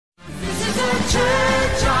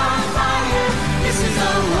is the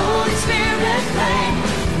Holy Spirit flame.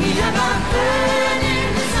 We have our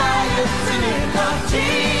burning desire to live out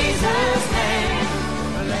Jesus'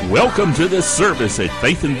 name. Welcome to this service at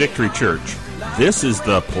Faith and Victory Church. This is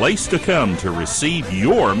the place to come to receive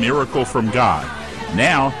your miracle from God.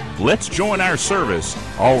 Now, let's join our service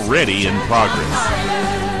already in progress.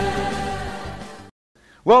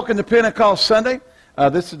 Welcome to Pentecost Sunday.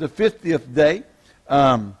 This is the 50th day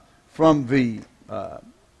from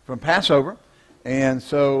Passover, and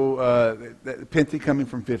so Pente coming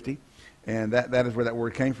from 50, and that is where that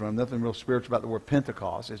word came from. Nothing real spiritual about the word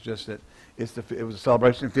Pentecost. It's just that it was a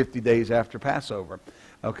celebration 50 days after Passover.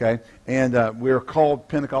 Okay, and we're called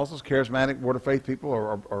Pentecostals, charismatic, Word of Faith people,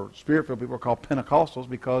 or Spirit-filled people are called Pentecostals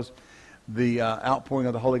because the outpouring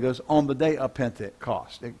of the Holy Ghost on the day of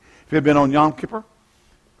Pentecost. If you've been on Yom Kippur,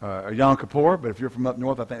 or Yom Kippur, but if you're from up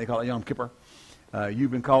north, I think they call it Yom Kippur,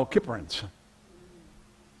 you've been called Kippurans.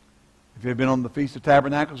 If you've been on the Feast of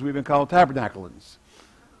Tabernacles, we've been called Tabernacleans.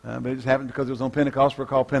 But it just happened because it was on Pentecost, we're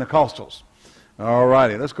called Pentecostals. All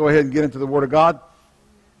righty, let's go ahead and get into the Word of God.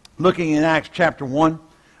 Looking in Acts chapter 1,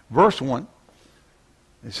 verse 1,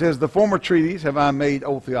 it says, "The former treatise have I made,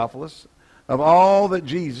 O Theophilus, of all that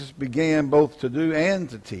Jesus began both to do and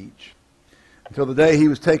to teach, until the day he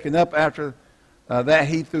was taken up, after that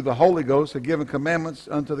he through the Holy Ghost had given commandments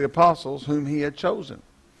unto the apostles whom he had chosen,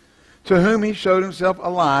 to whom he showed himself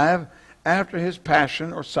alive after his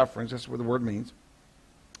passion or sufferings," that's what the word means,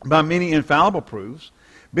 "by many infallible proofs,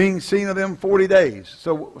 being seen of them 40 days.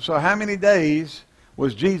 So how many days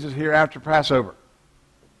was Jesus here after Passover?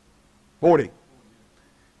 40.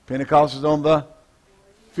 Pentecost is on the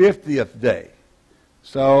 50th day.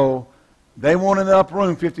 So they wanted in the upper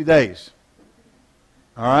room 50 days.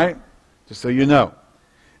 All right? Just so you know.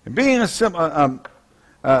 And being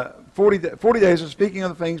 40 days of speaking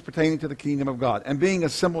of the things pertaining to the kingdom of God, and being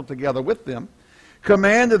assembled together with them,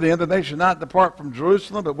 commanded them that they should not depart from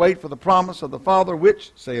Jerusalem, but wait for the promise of the Father,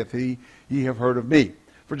 which, saith he, ye have heard of me.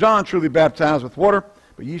 For John truly baptized with water,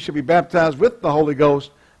 but ye shall be baptized with the Holy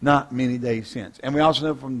Ghost not many days since." And we also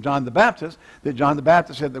know from John the Baptist that John the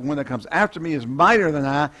Baptist said that one that comes after me is mightier than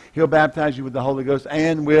I. He'll baptize you with the Holy Ghost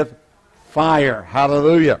and with fire.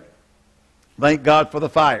 Hallelujah. Thank God for the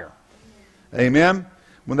fire. Amen.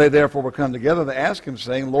 "When they therefore were come together, they asked him,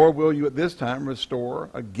 saying, Lord, will you at this time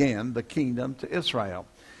restore again the kingdom to Israel?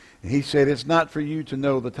 And he said, It's not for you to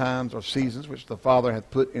know the times or seasons which the Father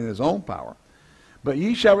hath put in his own power, but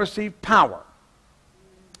ye shall receive power.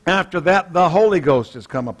 After that the Holy Ghost is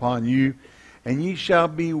come upon you, and ye shall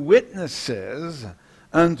be witnesses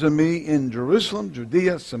unto me in Jerusalem,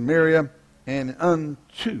 Judea, Samaria, and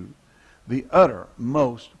unto the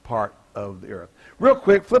uttermost part of the earth." Real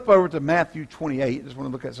quick, flip over to Matthew 28. I just want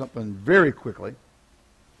to look at something very quickly.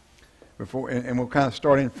 And we'll kind of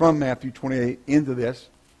start in from Matthew 28 into this.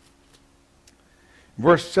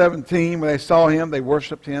 Verse 17, "When they saw him, they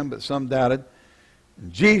worshipped him, but some doubted.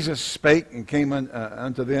 And Jesus spake and came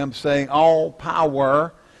unto them, saying, All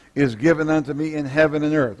power is given unto me in heaven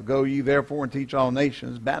and earth. Go ye therefore and teach all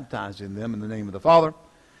nations, baptizing them in the name of the Father,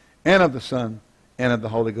 and of the Son, and of the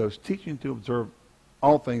Holy Ghost, teaching to observe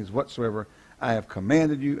all things whatsoever I have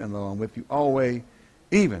commanded you, and lo, I'm with you always,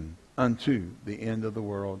 even unto the end of the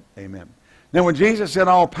world. Amen." Now when Jesus said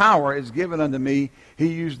all power is given unto me, he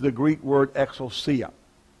used the Greek word exousia,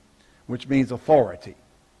 which means authority.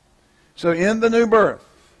 So in the new birth,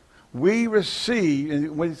 we receive,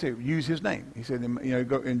 and what did he say? Use his name. He said,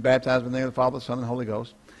 go and baptize in the name of the Father, Son, and Holy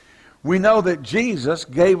Ghost. We know that Jesus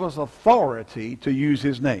gave us authority to use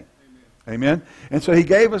his name. Amen. And so he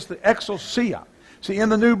gave us the exousia. See, in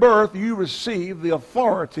the new birth, you receive the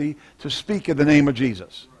authority to speak in the name of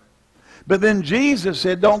Jesus. But then Jesus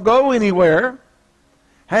said, don't go anywhere.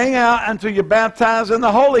 Hang out until you're baptized in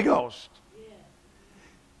the Holy Ghost.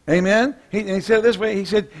 Amen? He said it this way. He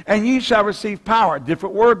said, and ye shall receive power.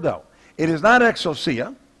 Different word, though. It is not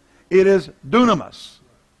exousia. It is dunamis.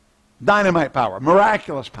 Dynamite power.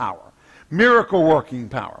 Miraculous power. Miracle-working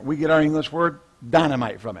power. We get our English word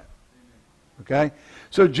dynamite from it. Okay?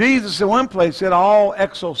 So Jesus in one place said all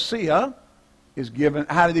exousia is given.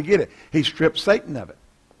 How did he get it? He stripped Satan of it.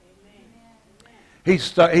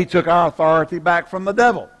 He took our authority back from the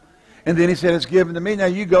devil. And then he said, it's given to me. Now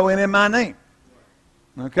you go in my name.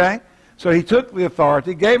 Okay? So he took the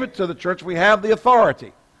authority, gave it to the church. We have the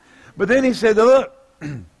authority. But then he said, look,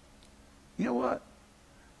 you know what?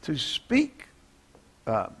 To speak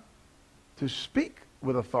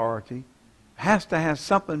with authority has to have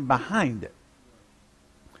something behind it.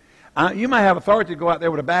 You might have authority to go out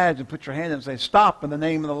there with a badge and put your hand in and say, stop in the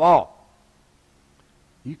name of the law.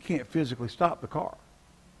 You can't physically stop the car.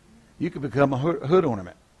 You could become a hood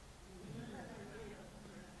ornament.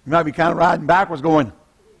 You might be kind of riding backwards going,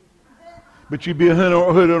 but you'd be a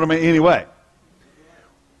hood on them anyway.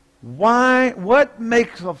 Why? What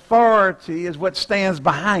makes authority is what stands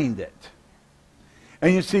behind it.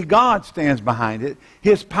 And you see, God stands behind it.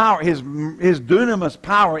 His power, his dunamis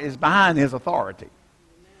power is behind his authority.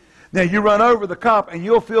 Now, you run over the cup and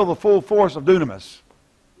you'll feel the full force of dunamis.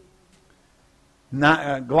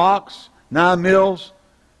 Glocks, 9 mils,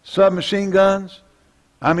 submachine guns.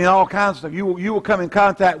 I mean, all kinds of stuff. You will come in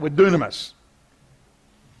contact with dunamis.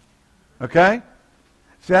 Okay?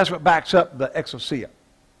 See, that's what backs up the exousia.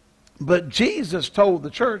 But Jesus told the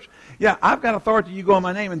church, yeah, I've got authority, you go in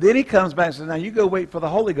my name. And then he comes back and says, now you go wait for the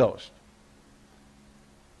Holy Ghost.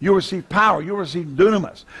 You'll receive power. You'll receive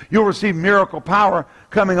dunamis. You'll receive miracle power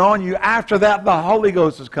coming on you. After that, the Holy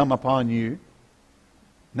Ghost has come upon you.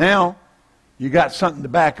 Now, you got something to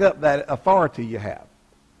back up that authority you have.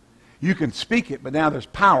 You can speak it, but now there's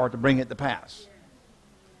power to bring it to pass.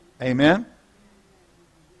 Amen?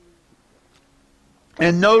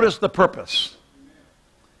 And notice the purpose.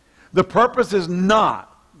 The purpose is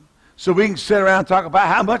not so we can sit around and talk about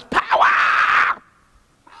how much power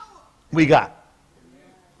we got.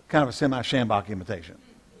 Kind of a semi-Shambach imitation.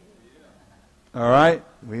 All right?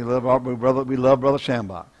 We love Brother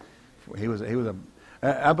Shambach. He was a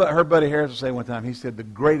I heard Buddy Harris say one time, he said the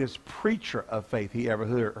greatest preacher of faith he ever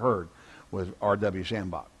heard was R.W.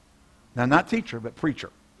 Shambach. Now, not teacher, but preacher.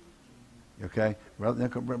 Okay? Brother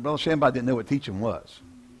Shambach didn't know what teaching was.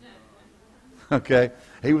 Okay?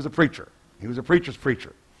 He was a preacher. He was a preacher's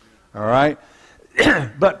preacher. All right?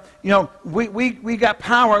 But, you know, we got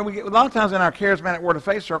power. A lot of times in our charismatic Word of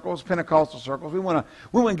Faith circles, Pentecostal circles, we want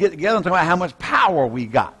to get together and talk about how much power we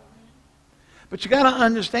got. But you got to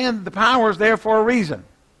understand that the power is there for a reason.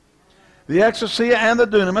 The exousia and the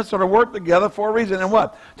dunamis sort of work together for a reason. And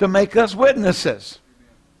what? To make us witnesses.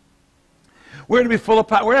 We're going to be full of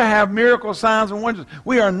power. We're going to have miracle signs and wonders.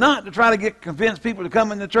 We are not to try to convince people to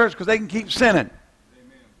come into church because they can keep sinning.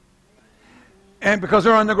 Amen. And because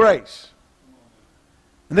they're under grace.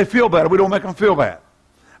 And they feel better. We don't make them feel bad.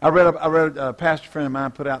 I read a pastor friend of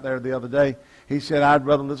mine put out there the other day. He said, I'd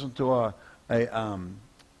rather listen to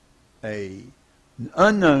an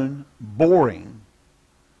unknown, boring,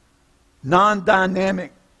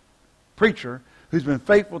 non-dynamic preacher who's been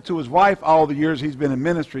faithful to his wife all the years he's been in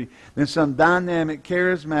ministry than some dynamic,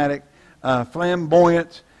 charismatic,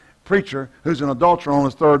 flamboyant preacher who's an adulterer on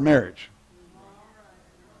his third marriage.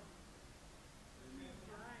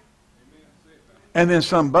 And then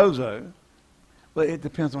some bozo. But it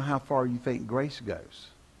depends on how far you think grace goes.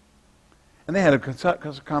 And they had a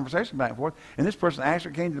conversation back and forth. And this person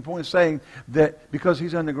actually came to the point of saying that because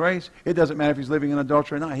he's under grace, it doesn't matter if he's living in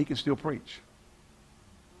adultery or not. He can still preach.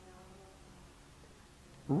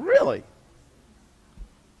 Really?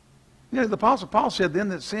 You know, the Apostle Paul said, them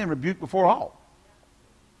that sin rebuke before all.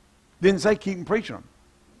 Didn't say keep them preaching them.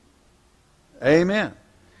 Amen.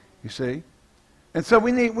 You see? And so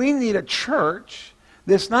we need a church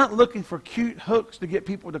that's not looking for cute hooks to get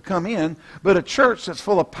people to come in, but a church that's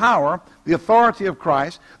full of power, the authority of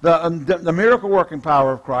Christ, the miracle-working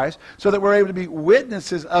power of Christ, so that we're able to be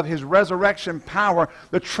witnesses of his resurrection power,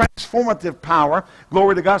 the transformative power,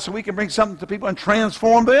 glory to God, so we can bring something to people and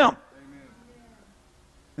transform them. Amen.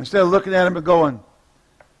 Instead of looking at them and going,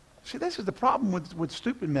 see, this is the problem with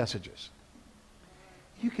stupid messages.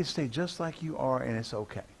 You can stay just like you are and it's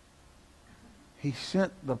okay. He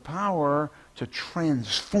sent the power to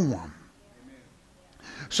transform.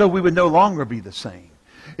 So we would no longer be the same.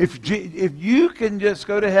 If you can just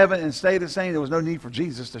go to heaven and stay the same, there was no need for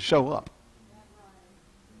Jesus to show up.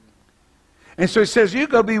 And so he says, you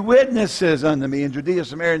go be witnesses unto me in Judea,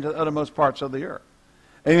 Samaria, and to the uttermost parts of the earth.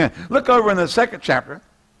 Amen. Look over in the 2nd chapter.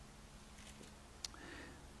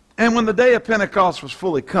 And when the day of Pentecost was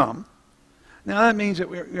fully come, now that means that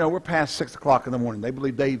we're past 6 o'clock in the morning. They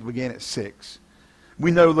believe they began at 6. We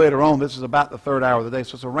know later on this is about the 3rd hour of the day,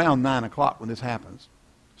 so it's around 9 o'clock when this happens.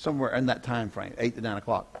 Somewhere in that time frame, 8 to 9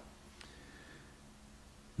 o'clock.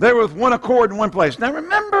 They were with one accord in one place. Now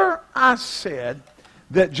remember I said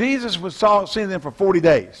that Jesus was seeing them for 40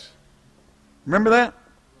 days. Remember that?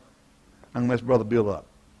 I'm going to mess Brother Bill up.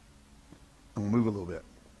 I'm going to move a little bit.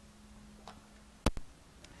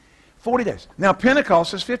 40 days. Now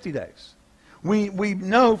Pentecost is 50 days. We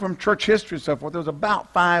know from church history and so forth, there was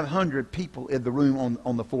about 500 people in the room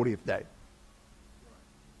on the 40th day.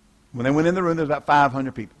 When they went in the room, there was about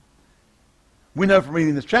 500 people. We know from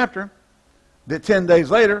reading this chapter that 10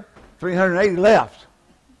 days later, 380 left.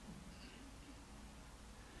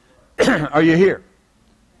 Are you here?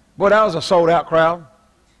 Boy, that was a sold-out crowd.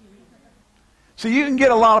 See, you can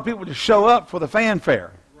get a lot of people to show up for the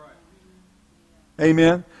fanfare.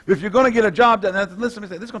 Amen. If you're going to get a job done, now listen to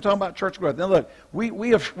me. This is going to talk about church growth. Now look,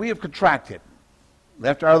 we have contracted.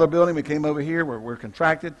 Left our other building, we came over here. We're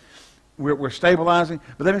contracted. We're stabilizing.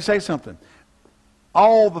 But let me say something.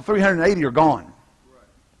 All the 380 are gone.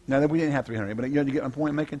 Now, we didn't have 380, but you get my point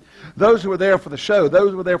I'm making? Those who were there for the show,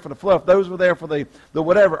 those who were there for the fluff, those who were there for the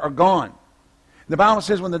whatever are gone. The Bible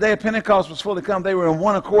says when the day of Pentecost was fully come, they were in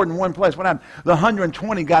one accord in one place. What happened? The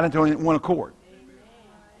 120 got into one accord.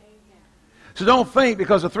 So don't think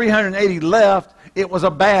because the 380 left, it was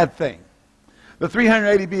a bad thing. The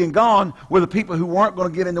 380 being gone were the people who weren't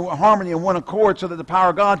going to get into harmony in one accord so that the power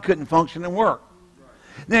of God couldn't function and work.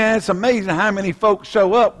 Now, it's amazing how many folks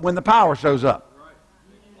show up when the power shows up.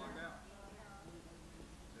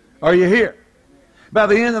 Are you here? By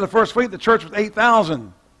the end of the first week, the church was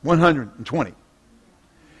 8,120.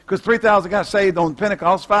 Because 3,000 got saved on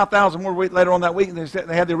Pentecost, 5,000 more later on that week, and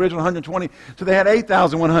they had the original 120, so they had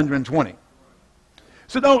 8,120.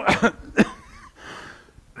 So don't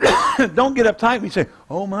don't get uptight when you say,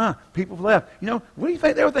 oh my, people left. You know, what do you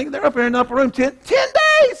think they were thinking? They're up here in the upper room 10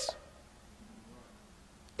 days.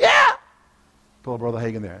 Yeah. Pull Brother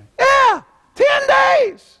Hagin there. Yeah, 10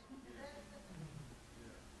 days.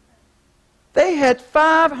 They had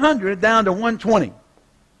 500 down to 120.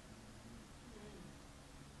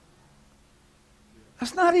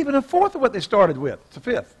 That's not even a fourth of what they started with. It's a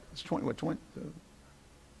fifth. It's 20, what, 20?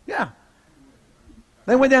 Yeah.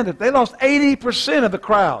 They went down to, they lost 80% of the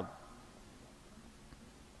crowd.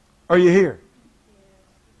 Are you here?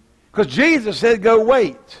 Because Jesus said, go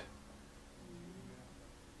wait.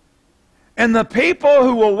 And the people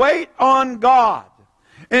who will wait on God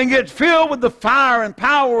and get filled with the fire and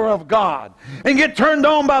power of God and get turned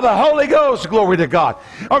on by the Holy Ghost, glory to God,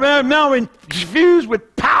 are now infused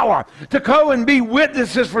with power to go and be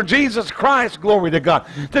witnesses for Jesus Christ, glory to God,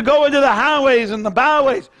 to go into the highways and the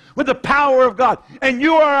byways with the power of God. And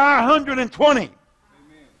you are our 120. Amen.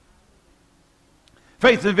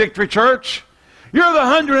 Faith and Victory Church. You're the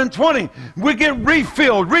 120. We get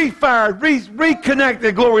refilled, refired,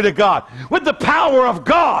 reconnected, glory to God, with the power of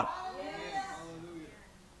God.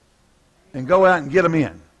 And go out and get them in.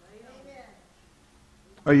 Amen.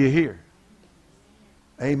 Are you here?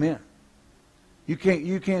 Amen. You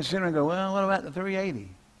can't sit there and go, well, what about the 380?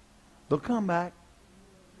 They'll come back.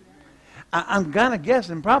 I'm kind of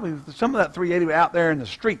guessing probably some of that 380 were out there in the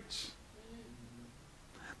streets.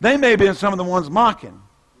 They may have been some of the ones mocking.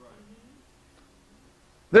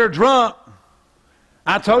 They're drunk.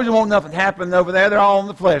 I told you won't nothing happen over there. They're all in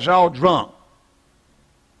the flesh, all drunk.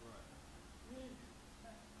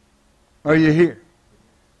 Are you here?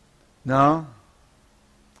 No.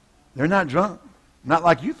 They're not drunk. Not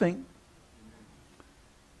like you think.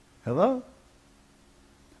 Hello?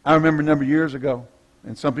 I remember a number of years ago,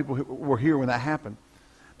 and some people were here when that happened.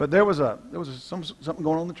 But there was something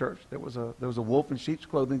going on in the church. There was a wolf in sheep's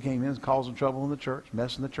clothing came in, causing trouble in the church,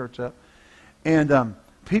 messing the church up. And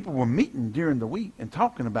people were meeting during the week and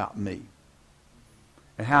talking about me.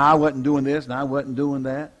 And how I wasn't doing this and I wasn't doing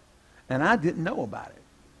that. And I didn't know about it.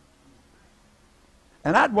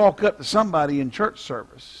 And I'd walk up to somebody in church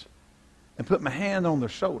service and put my hand on their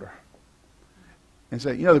shoulder and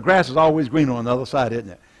say, you know, the grass is always greener on the other side, isn't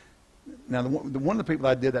it? Now, one of the people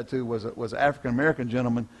I did that to was an African-American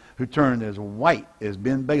gentleman who turned as white as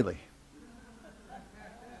Ben Bailey.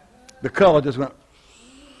 The color just went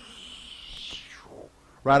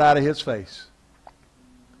right out of his face.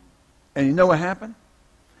 And you know what happened?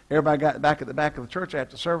 Everybody got back at the back of the church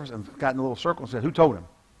after service and got in a little circle and said, who told him?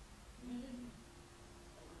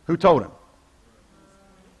 Who told him?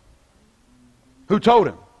 Who told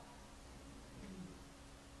him?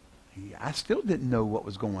 I still didn't know what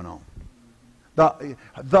was going on.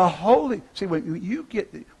 The holy, see, when you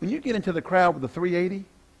get into the crowd with the 380,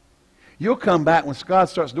 you'll come back when God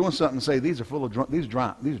starts doing something and say, these are full of drunk, these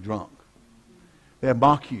are drunk. They'll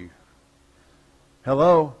mock you.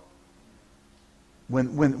 Hello?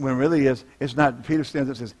 When really it's not, Peter stands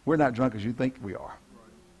up and says, we're not drunk as you think we are.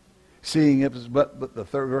 Seeing it, but the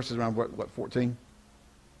third verse is around what 14?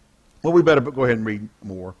 Well, we better go ahead and read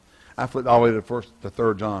more. I flipped all the way to the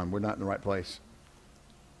 3rd John. We're not in the right place.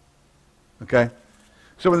 Okay?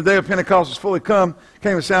 So when the day of Pentecost was fully come,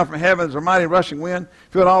 came a sound from heaven as a mighty rushing wind,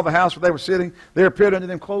 filled all the house where they were sitting. There appeared unto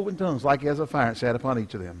them cloven tongues like as of fire, and sat upon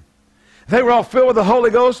each of them. They were all filled with the Holy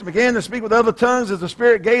Ghost and began to speak with other tongues as the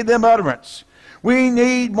Spirit gave them utterance. We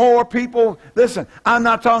need more people. Listen, I'm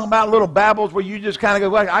not talking about little babbles where you just kind of go,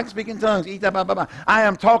 well, I can speak in tongues. I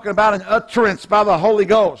am talking about an utterance by the Holy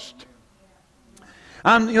Ghost.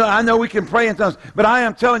 I know we can pray in tongues, but I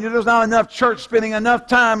am telling you, there's not enough church spending enough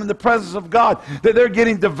time in the presence of God that they're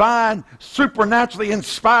getting divine, supernaturally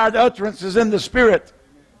inspired utterances in the Spirit.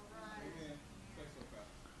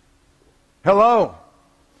 Hello.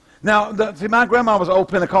 Now, see, my grandma was old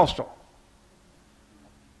Pentecostal.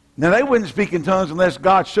 Now, they wouldn't speak in tongues unless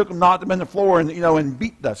God shook them, knocked them in the floor, and, and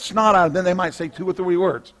beat the snot out of them. Then they might say 2 or 3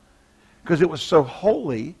 words. Because it was so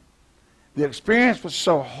holy. The experience was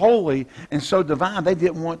so holy and so divine, they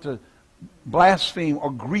didn't want to blaspheme or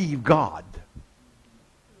grieve God.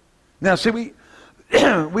 Now, see, we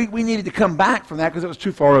needed to come back from that because it was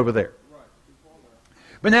too far over there.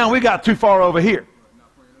 But now we got too far over here.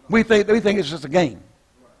 We think it's just a game.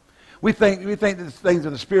 We think that the things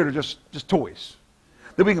of the Spirit are just toys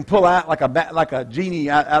that we can pull out like a genie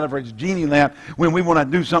out of a genie lamp when we want to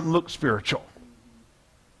do something look spiritual.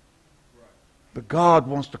 But God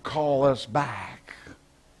wants to call us back.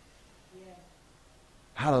 Yeah.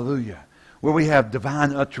 Hallelujah. Where we have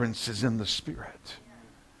divine utterances in the Spirit.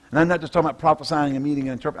 And I'm not just talking about prophesying and meeting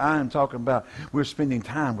and interpreting. I am talking about we're spending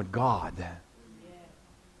time with God. Yeah.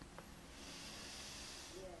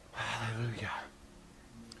 Hallelujah.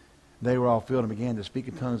 They were all filled and began to speak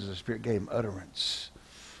in tongues as the Spirit gave them utterance.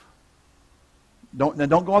 Don't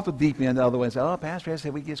go off the deep end the other way and say, oh, Pastor, I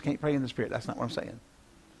said we just can't pray in the Spirit. That's not what I'm saying.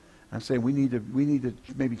 I'm saying we need to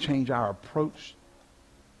maybe change our approach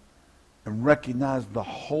and recognize the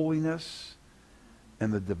holiness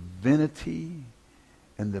and the divinity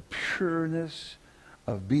and the pureness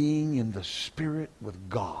of being in the Spirit with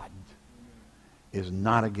God is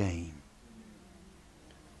not a game.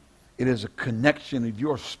 It is a connection of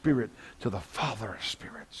your spirit to the Father of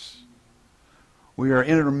spirits. We are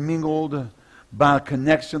intermingled by a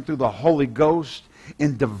connection through the Holy Ghost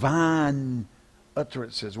in divine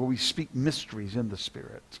utterances where we speak mysteries in the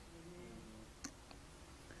Spirit.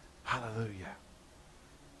 Hallelujah.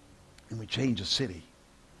 And we change a city.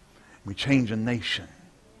 We change a nation.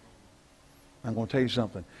 I'm going to tell you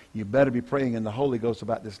something. You better be praying in the Holy Ghost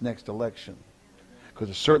about this next election. Because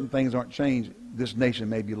if certain things aren't changed, this nation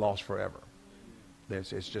may be lost forever.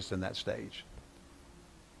 It's just in that stage.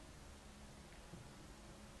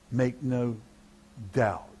 Make no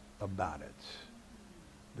doubt about it.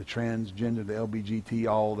 The transgender, the LBGT,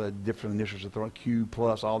 all the different initials are thrown, Q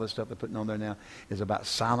plus, all this stuff they're putting on there now is about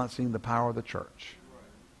silencing the power of the church.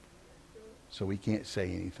 So we can't say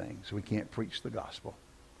anything. So we can't preach the gospel.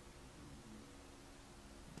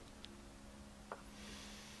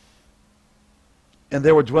 And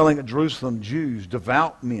there were dwelling at Jerusalem Jews,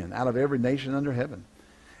 devout men, out of every nation under heaven.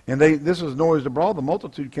 And this was noised abroad. The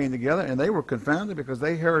multitude came together, and they were confounded because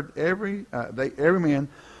they heard every man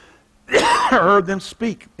heard them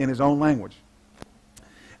speak in his own language.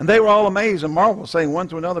 And they were all amazed and marveled, saying one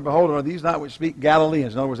to another, behold, are these not which speak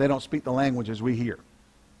Galileans? In other words, they don't speak the languages we hear.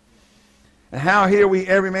 And how hear we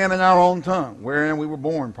every man in our own tongue, wherein we were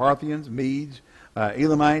born, Parthians, Medes,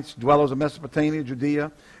 Elamites, dwellers of Mesopotamia,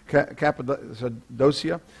 Judea,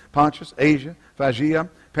 Cappadocia, Pontus, Asia, Phrygia,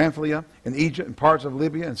 Pamphylia, and Egypt, and parts of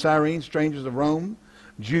Libya, and Cyrene, strangers of Rome,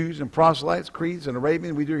 Jews and proselytes, Cretes and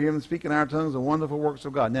Arabians, we do hear them speak in our tongues the wonderful works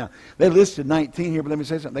of God. Now, they listed 19 here, but let me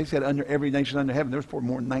say something. They said under every nation under heaven. There's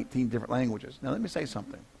more than 19 different languages. Now, let me say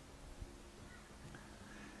something.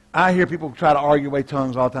 I hear people try to argue away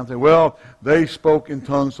tongues all the time. Say, well, they spoke in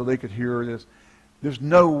tongues so they could hear this. There's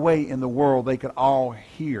no way in the world they could all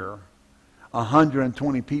hear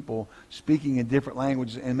 120 people speaking in different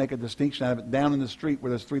languages and make a distinction out of it down in the street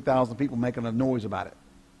where there's 3,000 people making a noise about it.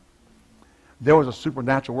 There was a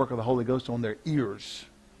supernatural work of the Holy Ghost on their ears.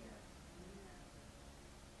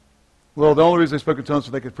 Well, the only reason they spoke in tongues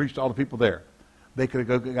so they could preach to all the people there. They could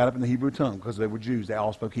have got up in the Hebrew tongue because they were Jews. They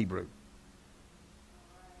all spoke Hebrew.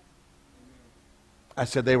 I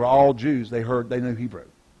said they were all Jews. They knew Hebrew.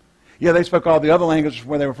 Yeah, they spoke all the other languages from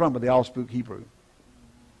where they were from, but they all spoke Hebrew.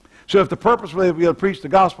 So if the purpose was to be able to preach the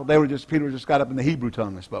gospel, Peter just got up in the Hebrew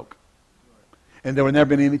tongue and spoke. And there would never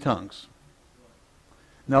been any tongues.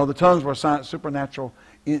 No, the tongues were a supernatural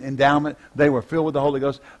endowment. They were filled with the Holy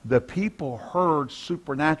Ghost. The people heard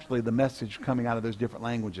supernaturally the message coming out of those different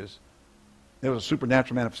languages. There was a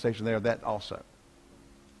supernatural manifestation there of that also.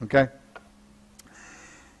 Okay?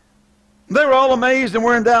 They were all amazed and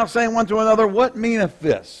were in doubt, saying one to another, what meaneth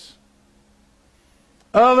this?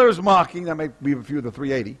 Others mocking, that may be a few of the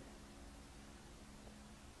 380.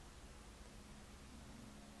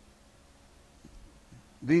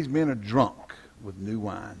 These men are drunk with new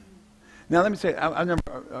wine. Now, let me say, I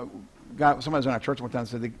remember somebody was in our church one time and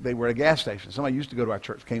said they were at a gas station. Somebody used to go to our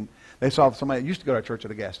church. They saw somebody that used to go to our church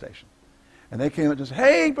at a gas station. And they came up and said,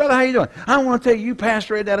 hey, brother, how you doing? I want to tell you,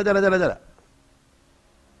 pastor, da-da-da-da-da-da.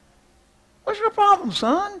 What's your problem,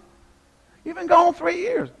 son? You've been gone 3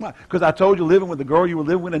 years. Why? Because I told you living with the girl you were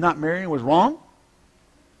living with and not marrying was wrong?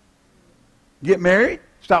 Get married?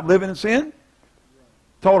 Stop living in sin?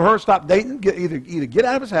 Told her stop dating? Either get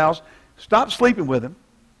out of his house, stop sleeping with him.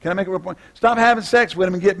 Can I make a real point? Stop having sex with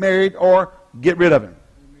him and get married, or get rid of him.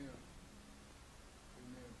 Amen.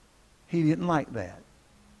 He didn't like that.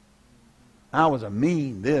 I was a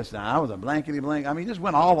mean this, I was a blankety blank. I mean, he just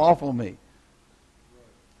went all off on me.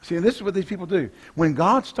 See, this is what these people do. When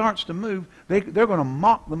God starts to move, they're going to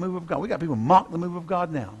mock the move of God. We got people mock the move of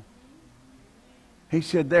God now. He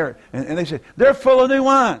said there, and they said, they're full of new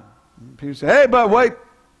wine. And people say, hey, but wait.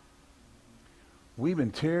 We've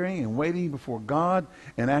been tarrying and waiting before God,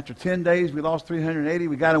 and after 10 days, we lost 380.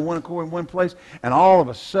 We got in one accord in one place, and all of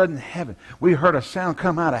a sudden, heaven, we heard a sound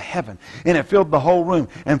come out of heaven, and it filled the whole room,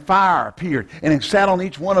 and fire appeared, and it sat on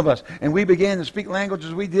each one of us, and we began to speak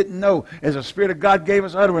languages we didn't know, as the Spirit of God gave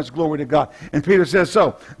us utterance, glory to God. And Peter says,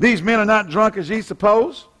 so, these men are not drunk as ye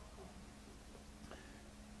suppose,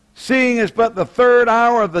 seeing it's but the 3rd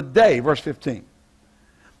hour of the day, verse 15.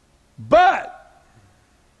 But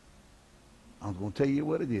I'm going to tell you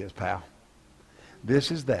what it is, pal.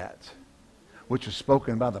 This is that which is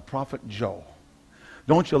spoken by the prophet Joel.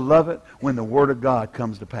 Don't you love it when the word of God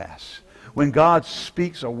comes to pass? When God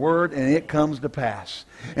speaks a word and it comes to pass.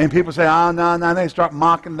 And people say, oh, no, no, they start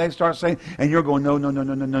mocking, they start saying, and you're going, no, no, no,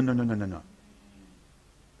 no, no, no, no, no, no, no.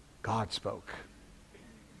 God spoke.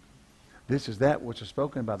 This is that which is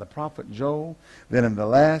spoken by the prophet Joel, that in the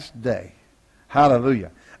last day,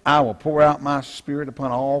 hallelujah, I will pour out my spirit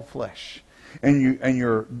upon all flesh. And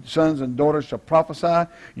your sons and daughters shall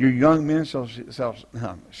prophesy. Your young men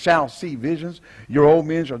shall see visions. Your old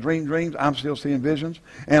men shall dream dreams. I'm still seeing visions.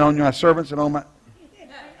 And on my servants and on my...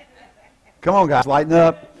 Come on, guys, lighten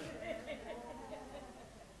up.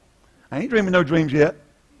 I ain't dreaming no dreams yet.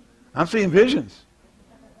 I'm seeing visions.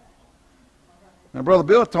 My brother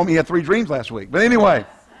Bill told me he had 3 dreams last week. But anyway.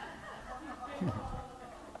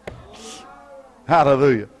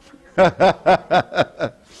 Hallelujah.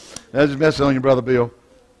 That's just messing on your brother Bill.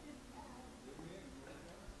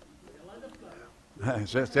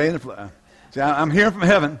 Stay in the flow. See, I'm hearing from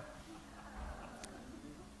heaven.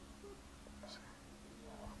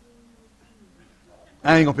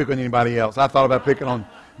 I ain't going to pick on anybody else. I thought about picking on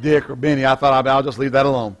Dick or Benny. I thought I'll just leave that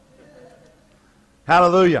alone.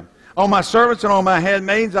 Hallelujah. On my servants and on my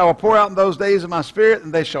handmaids I will pour out in those days of my spirit,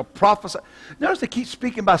 and they shall prophesy. Notice they keep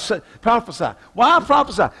speaking by prophesy. Why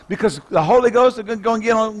prophesy? Because the Holy Ghost is going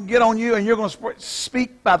to get on you, and you're going to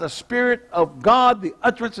speak by the Spirit of God, the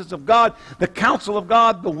utterances of God, the counsel of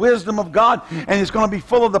God, the wisdom of God, and it's going to be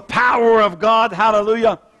full of the power of God,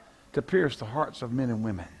 hallelujah, to pierce the hearts of men and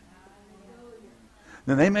women.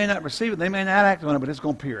 Then they may not receive it, they may not act on it, but it's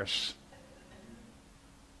going to pierce.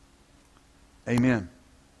 Amen.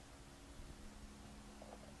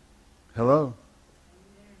 Hello?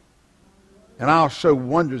 And I'll show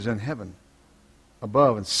wonders in heaven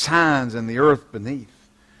above and signs in the earth beneath.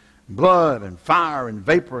 Blood and fire and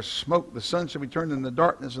vaporous smoke. The sun shall be turned into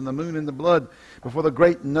darkness and the moon into blood before the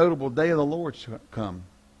great and notable day of the Lord shall come.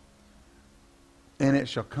 And it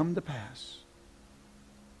shall come to pass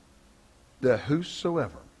that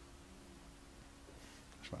whosoever,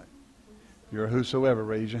 that's right, if you're a whosoever,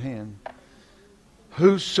 raise your hand.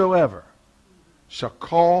 Whosoever shall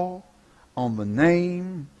call on the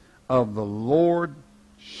name of the Lord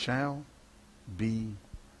shall be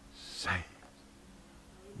saved.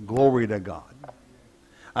 Glory to God.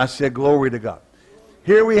 I said glory to God.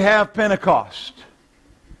 Here we have Pentecost.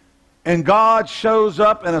 And God shows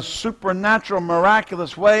up in a supernatural,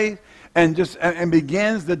 miraculous way and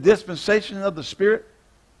begins the dispensation of the Spirit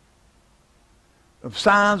of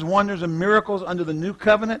signs, wonders, and miracles under the new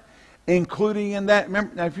covenant. Including in that,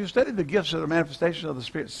 remember, now if you study the gifts of the manifestation of the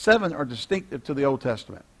Spirit, 7 are distinctive to the Old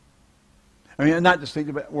Testament. I mean, not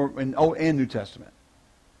distinctive, but in Old and New Testament.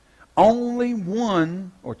 Only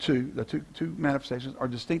 1 or 2, the two manifestations are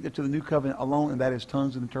distinctive to the New Covenant alone, and that is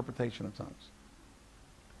tongues and interpretation of tongues.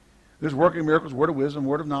 There's working miracles, word of wisdom,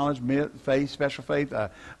 word of knowledge, faith, special faith,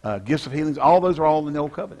 gifts of healings. All those are all in the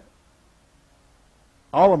Old Covenant.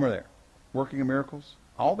 All of them are there. Working of miracles,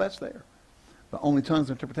 all that's there. But only tongues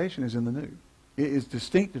and interpretation is in the new. It is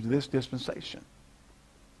distinctive to this dispensation.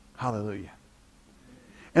 Hallelujah.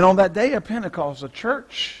 And on that day of Pentecost, a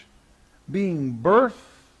church being birthed,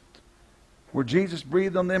 where Jesus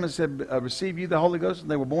breathed on them and said, receive you the Holy Ghost, and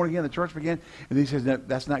they were born again, the church began. And he says, no,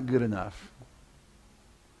 that's not good enough.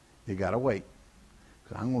 You got to wait.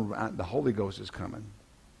 The Holy Ghost is coming.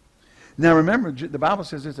 Now remember, the Bible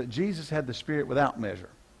says this, that Jesus had the Spirit without measure.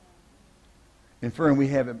 Inferring we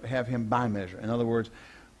have him by measure. In other words,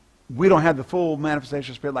 we don't have the full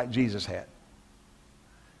manifestation of Spirit like Jesus had.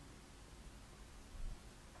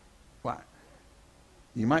 Why?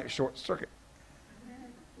 You might short circuit.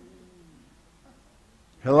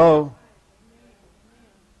 Hello?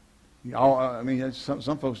 I mean,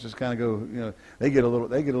 some folks just kind of go, you know, they get a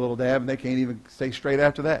little dab and they can't even stay straight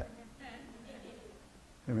after that.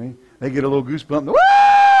 I mean, they get a little goosebump,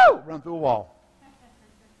 woo! Run through a wall.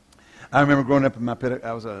 I remember growing up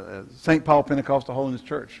I was a St. Paul Pentecostal Holiness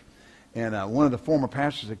Church, and one of the former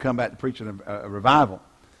pastors had come back to preach a revival.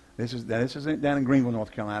 This is down in Greenville,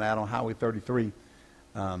 North Carolina, out on Highway 33,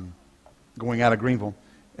 going out of Greenville.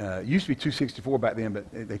 It used to be 264 back then,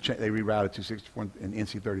 but they rerouted 264 in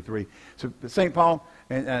NC 33. So St. Paul,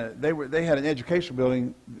 and they had an educational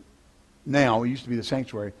building. Now it used to be the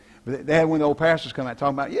sanctuary, but they had one of the old pastors come out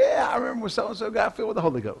talking about, yeah, I remember when so and so got filled with the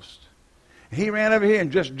Holy Ghost. And he ran over here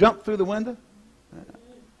and just jumped through the window,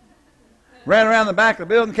 ran around the back of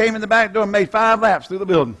the building, came in the back door, and made 5 laps through the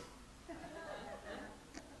building.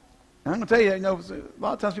 And I'm going to tell you, a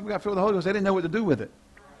lot of times people got filled with the Holy Ghost, they didn't know what to do with it.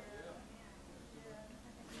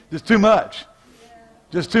 Just too much.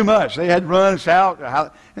 Just too much. They had to run and shout.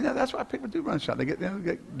 And that's why people do run and shout. They get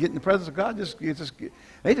in the presence of God.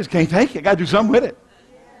 They just can't take it. Got to do something with it.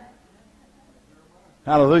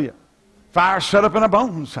 Hallelujah. Fire shut up in our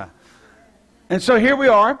bones. And so here we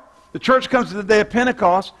are. The church comes to the day of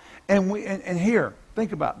Pentecost. And here,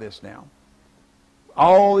 think about this now.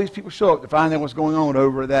 All these people show up to find out what's going on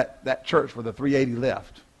over that church where the 380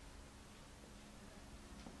 left.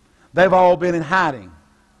 They've all been in hiding.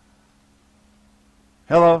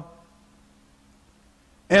 Hello?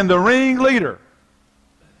 And the ringleader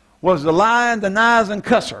was the lying, denying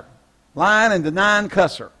cusser. Lying and denying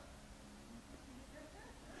cusser.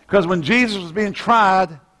 Because when Jesus was being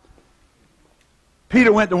tried,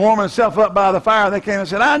 Peter went to warm himself up by the fire. They came and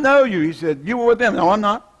said, I know you. He said, you were with them. No, I'm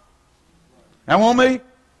not. That won't me?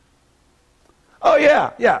 Oh,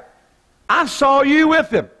 yeah. I saw you with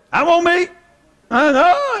them. That won't me? I know,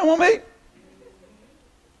 that won't me.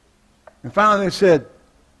 And finally they said,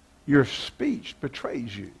 your speech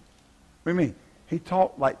betrays you. What do you mean? He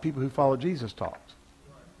talked like people who follow Jesus talked.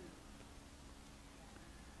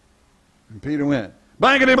 And Peter went,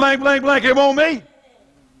 blankety blank, blank, blank, it won't me.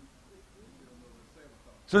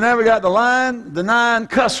 So now we got the lying, denying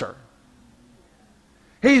cusser.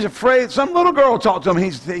 He's afraid. Some little girl talked to him.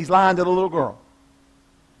 He's lying to the little girl.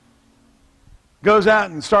 Goes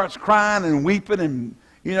out and starts crying and weeping and,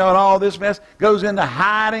 and all this mess. Goes into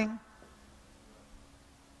hiding.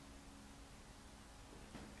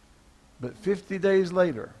 But 50 days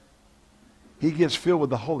later, he gets filled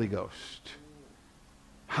with the Holy Ghost.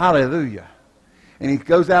 Hallelujah. And he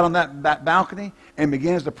goes out on that balcony and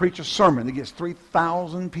begins to preach a sermon that gets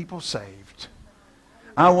 3,000 people saved.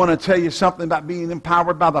 I want to tell you something about being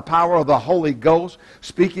empowered by the power of the Holy Ghost.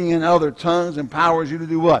 Speaking in other tongues empowers you to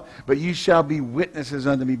do what? But you shall be witnesses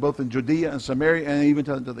unto me both in Judea and Samaria and even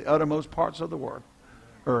to the uttermost parts of the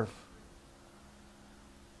earth.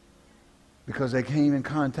 Because they came in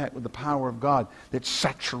contact with the power of God that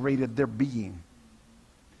saturated their being.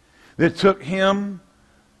 That took him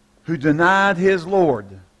who denied his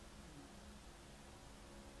Lord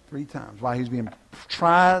 3 times while he's being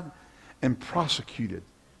tried and prosecuted.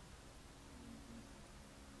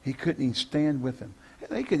 He couldn't even stand with him.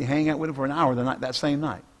 They couldn't hang out with him for an hour that same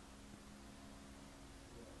night.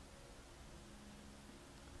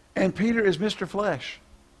 And Peter is Mr. Flesh.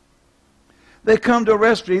 They come to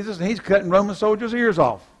arrest Jesus, and he's cutting Roman soldiers' ears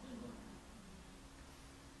off.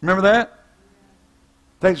 Remember that?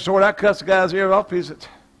 Takes the sword out, cuts the guy's ear off. Peter said,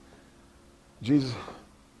 Jesus,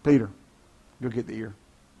 Peter, go get the ear.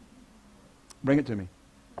 Bring it to me.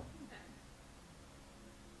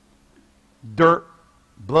 Dirt,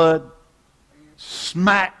 blood,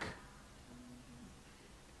 smack.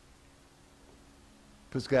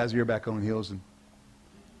 Puts the guy's ear back on and heals him.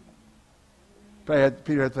 Peter had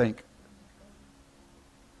to think.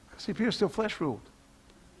 See, Peter's still flesh ruled.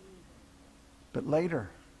 But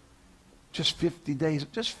later, just 50 days,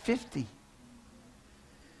 just 50.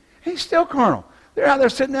 He's still carnal. They're out there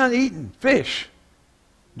sitting down eating fish.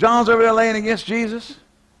 John's over there laying against Jesus.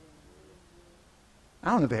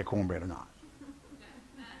 I don't know if they had cornbread or not.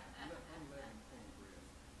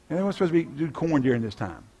 And they weren't supposed to do corn during this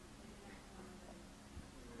time.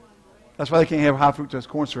 That's why they can't have high fructose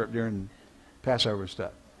corn syrup during Passover and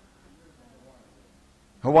stuff.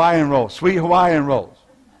 Hawaiian rolls, sweet Hawaiian rolls.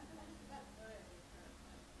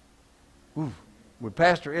 Ooh, with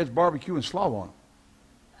Pastor Ed's barbecue and slaw on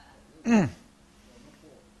them.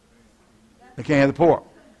 They can't have the pork.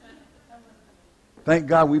 Thank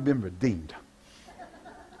God we've been redeemed.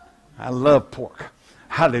 I love pork.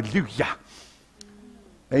 Hallelujah.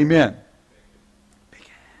 Amen.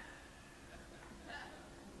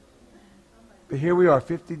 But here we are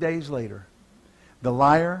 50 days later. The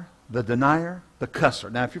liar, the denier, the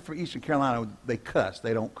cusser. Now, if you're from Eastern Carolina, they cuss.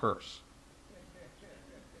 They don't curse.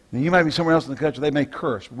 Now, you might be somewhere else in the country. They may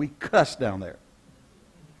curse. We cuss down there.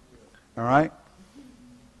 All right?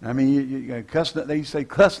 I mean, you cuss, they say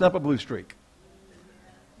cussing up a blue streak.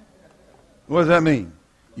 What does that mean?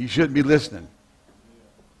 You shouldn't be listening.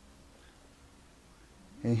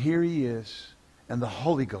 And here he is, and the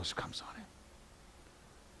Holy Ghost comes on him.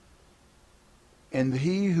 And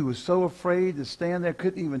he who was so afraid to stand there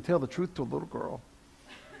couldn't even tell the truth to a little girl.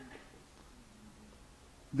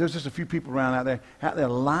 There's just a few people around out there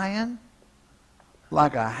lying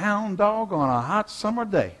like a hound dog on a hot summer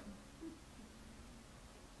day.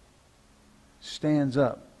 Stands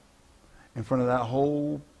up in front of that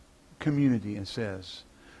whole community and says,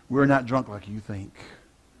 we're not drunk like you think,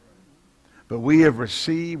 but we have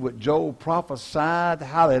received what Joel prophesied.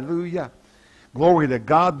 Hallelujah. Glory to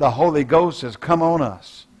God. The Holy Ghost has come on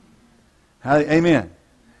us. Amen.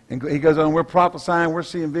 And he goes on, we're prophesying, we're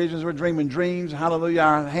seeing visions, we're dreaming dreams. Hallelujah.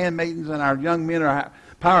 Our handmaidens and our young men, our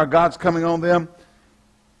power of God's coming on them.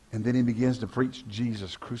 And then he begins to preach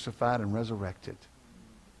Jesus crucified and resurrected.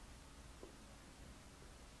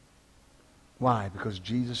 Why? Because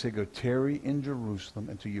Jesus said, go tarry in Jerusalem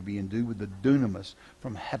until you be endued with the dunamis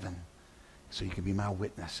from heaven, so you can be my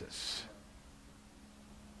witnesses.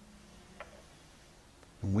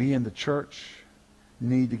 And we in the church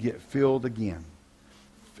need to get filled again.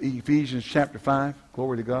 Ephesians chapter 5,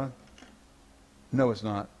 glory to God. No, it's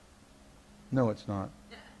not. No, it's not.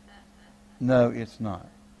 No, it's not.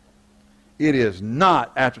 It is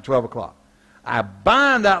not after 12 o'clock. I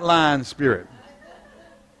bind that lying spirit.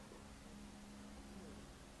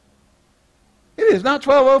 It is not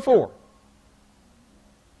 12:04.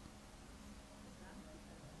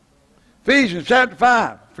 Ephesians chapter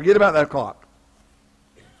 5. Forget about that clock.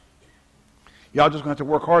 Y'all just going to have to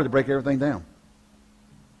work hard to break everything down.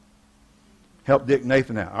 Help Dick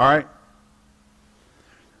Nathan out, all right?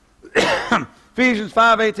 Ephesians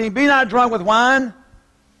 5:18. Be not drunk with wine,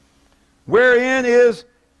 wherein is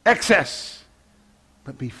excess,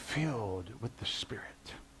 but be filled with the Spirit.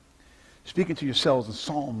 Speaking to yourselves in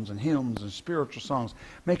psalms and hymns and spiritual songs,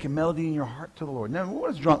 making melody in your heart to the Lord. Now, what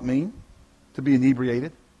does drunk mean? To be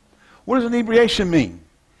inebriated. What does inebriation mean?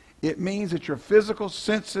 It means that your physical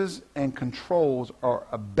senses and controls are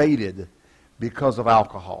abated because of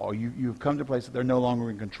alcohol. You've come to a place that they're no longer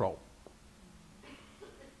in control.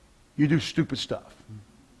 You do stupid stuff.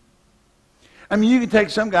 I mean, you can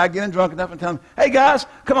take some guy, get him drunk enough and tell him, hey guys,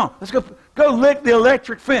 come on, let's go lick the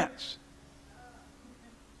electric fence.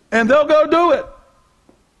 And they'll go do it.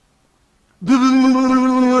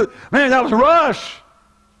 Man, that was a rush.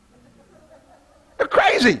 They're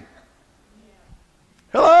crazy.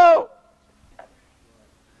 Hello?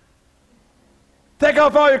 Take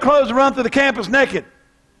off all your clothes and run through the campus naked.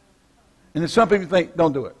 And then some people think,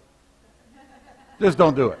 don't do it. Just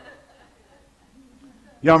don't do it.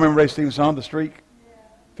 Y'all remember Ray Stevens' song, The Streak?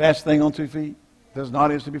 Fast thing on 2 feet. There's an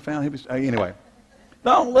audience to be found. Anyway.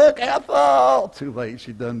 Don't look, Ethel. Too late.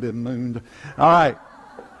 She done been mooned. All right.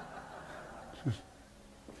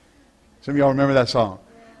 Some of y'all remember that song.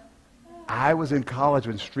 I was in college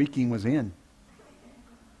when streaking was in.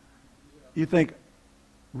 You think,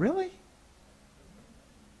 really?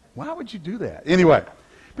 Why would you do that? Anyway,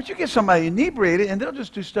 but you get somebody inebriated and they'll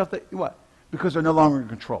just do stuff that, what? Because they're no longer in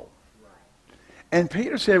control. And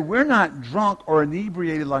Peter said, we're not drunk or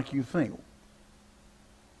inebriated like you think.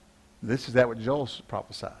 This is that what Joel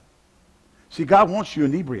prophesied. See, God wants you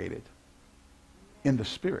inebriated in the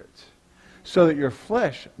Spirit so that your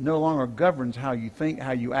flesh no longer governs how you think,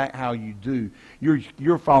 how you act, how you do.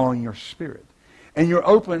 You're following your Spirit. And you're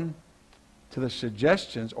open to the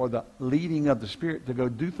suggestions or the leading of the Spirit to go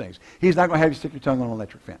do things. He's not going to have you stick your tongue on an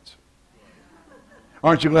electric fence.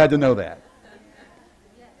 Aren't you glad to know that?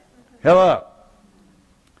 Hello.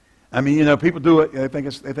 I mean, you know, people do it. They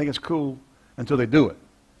think it's cool until they do it.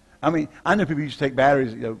 I mean, I know people used to take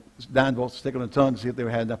batteries, 9 volts, stick on the tongue to see if they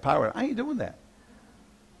had enough power. I ain't doing that.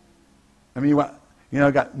 I mean,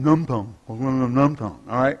 I got numb tongue, all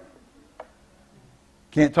right?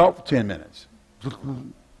 Can't talk for 10 minutes.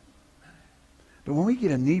 But when we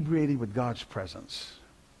get inebriated with God's presence,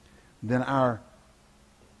 then our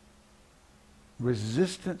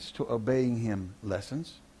resistance to obeying Him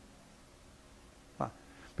lessens. Why?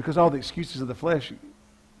 Because all the excuses of the flesh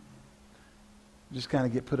just kind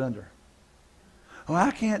of get put under. Oh,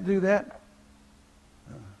 I can't do that.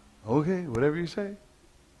 Okay, whatever you say.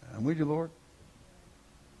 I'm with you, Lord.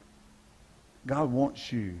 God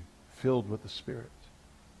wants you filled with the Spirit.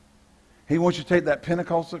 He wants you to take that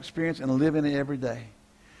Pentecostal experience and live in it every day.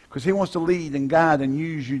 Because he wants to lead and guide and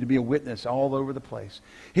use you to be a witness all over the place.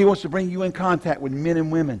 He wants to bring you in contact with men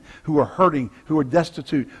and women who are hurting, who are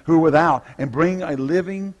destitute, who are without, and bring a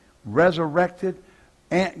living, resurrected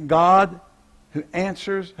God who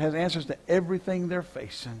has answers to everything they're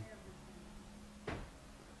facing.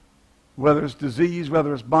 Whether it's disease,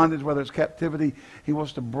 whether it's bondage, whether it's captivity, he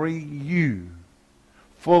wants to bring you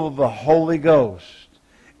full of the Holy Ghost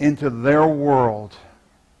into their world.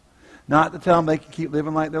 Not to tell them they can keep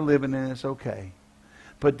living like they're living and it's okay.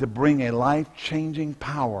 But to bring a life-changing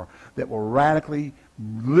power that will radically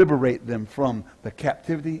liberate them from the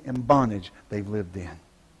captivity and bondage they've lived in. Amen.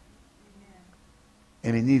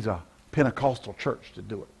 And he needs a Pentecostal church to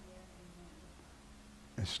do it.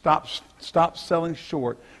 And stop selling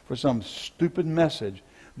short for some stupid message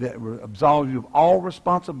that absolves you of all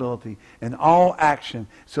responsibility and all action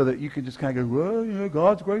so that you can just kind of go, well, you know,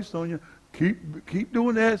 God's grace on you. Keep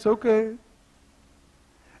doing that. It's okay.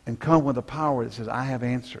 And come with a power that says, I have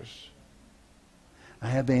answers. I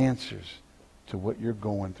have the answers to what you're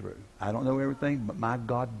going through. I don't know everything, but my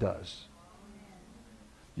God does.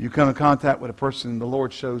 You come in contact with a person, the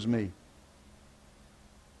Lord shows me.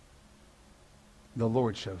 The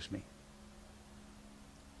Lord shows me.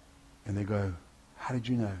 And they go, how did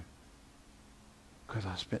you know? Because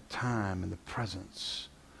I spent time in the presence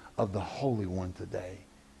of the Holy One today.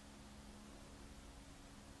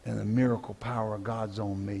 And the miracle power of God's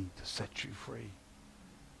on me to set you free.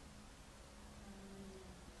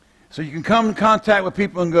 So you can come in contact with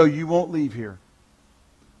people and go, you won't leave here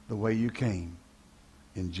the way you came.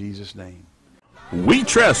 In Jesus' name. We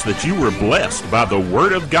trust that you were blessed by the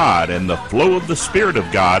Word of God and the flow of the Spirit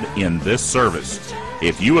of God in this service.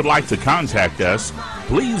 If you would like to contact us,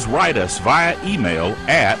 please write us via email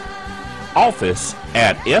at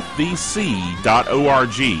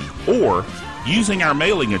office@fvc.org or using our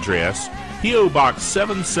mailing address, P.O. Box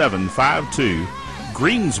 7752,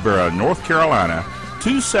 Greensboro, North Carolina,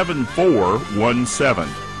 27417.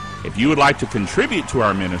 If you would like to contribute to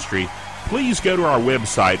our ministry, please go to our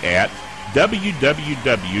website at www.fvc.org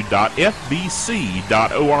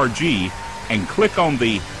and click on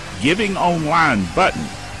the Giving Online button.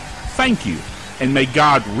 Thank you, and may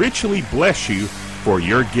God richly bless you for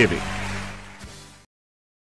your giving.